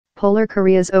Polar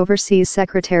Korea's overseas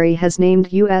secretary has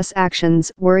named U.S.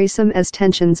 actions worrisome as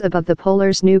tensions above the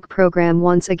Polar's nuke program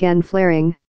once again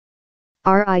flaring.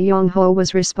 Ri Yong-ho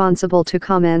was responsible to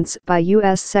comments by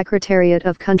U.S. Secretariat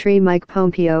of Country Mike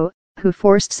Pompeo, who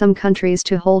forced some countries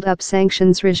to hold up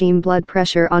sanctions regime blood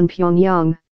pressure on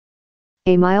Pyongyang.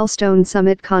 A milestone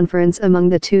summit conference among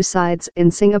the two sides in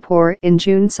Singapore in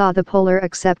June saw the Polar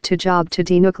accept to job to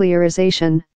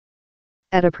denuclearization.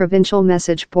 At a provincial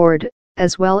message board,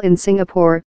 as well in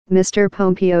Singapore, Mr.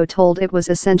 Pompeo told it was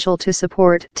essential to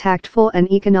support tactful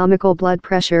and economical blood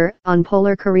pressure on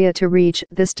Polar Korea to reach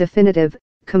this definitive,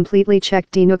 completely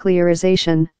checked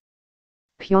denuclearization.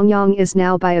 Pyongyang is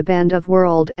now by a band of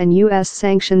world and U.S.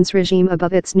 sanctions regime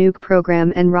above its nuke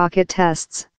program and rocket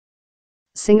tests.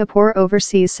 Singapore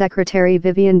Overseas Secretary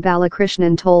Vivian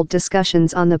Balakrishnan told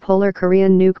discussions on the Polar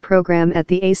Korean nuke program at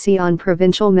the ASEAN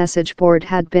Provincial Message Board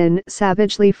had been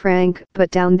savagely frank,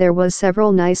 but down there was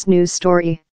several nice news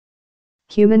story.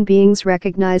 Human beings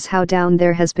recognize how down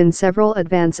there has been several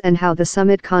advance and how the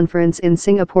summit conference in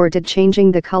Singapore did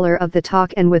changing the color of the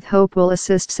talk and with hope will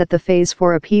assist set the phase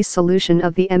for a peace solution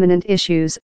of the eminent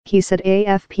issues, he said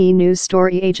AFP news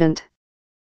story agent.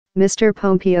 Mr.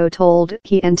 Pompeo told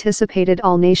he anticipated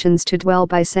all nations to dwell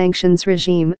by sanctions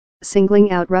regime,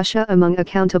 singling out Russia among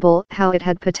accountable how it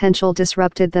had potential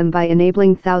disrupted them by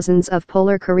enabling thousands of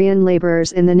Polar Korean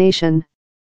laborers in the nation.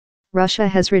 Russia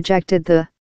has rejected the.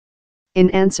 In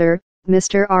answer,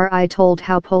 Mr. Ri told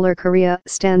how Polar Korea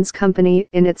stands company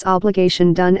in its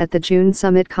obligation done at the June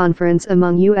summit conference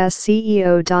among U.S.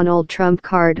 CEO Donald Trump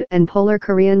card and Polar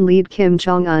Korean lead Kim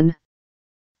Jong-un.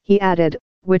 He added,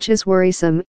 which is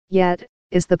worrisome, yet,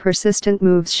 is the persistent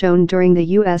moves shown during the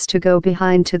U.S. to go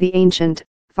behind to the ancient,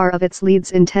 far of its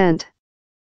lead's intent.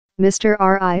 Mr.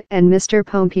 Ri and Mr.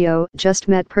 Pompeo just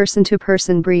met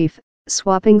person-to-person brief,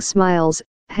 swapping smiles,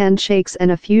 handshakes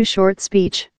and a few short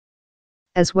speech.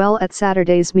 As well at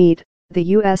Saturday's meet, the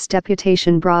U.S.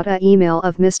 deputation brought an email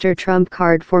of Mr. Trump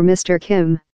card for Mr.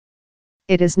 Kim.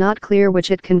 It is not clear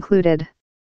which it concluded.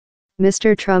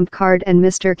 Mr. Trump card and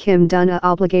Mr. Kim done a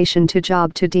obligation to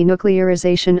job to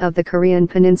denuclearization of the Korean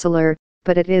Peninsula,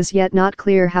 but it is yet not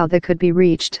clear how they could be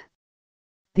reached.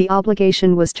 The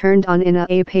obligation was turned on in a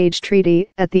eight-page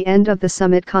treaty at the end of the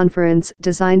summit conference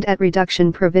designed at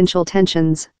reduction provincial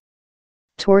tensions.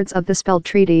 Towards of the spelled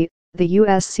treaty, the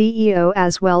U.S. CEO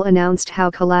as well announced how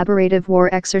collaborative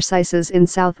war exercises in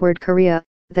southward Korea,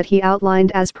 that he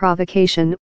outlined as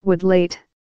provocation, would late.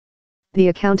 The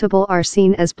accountable are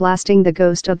seen as blasting the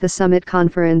ghost of the summit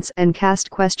conference and cast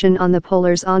question on the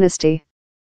Polar's honesty.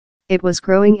 It was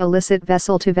growing illicit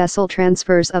vessel-to-vessel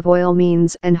transfers of oil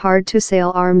means and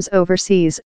hard-to-sail arms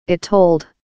overseas, it told.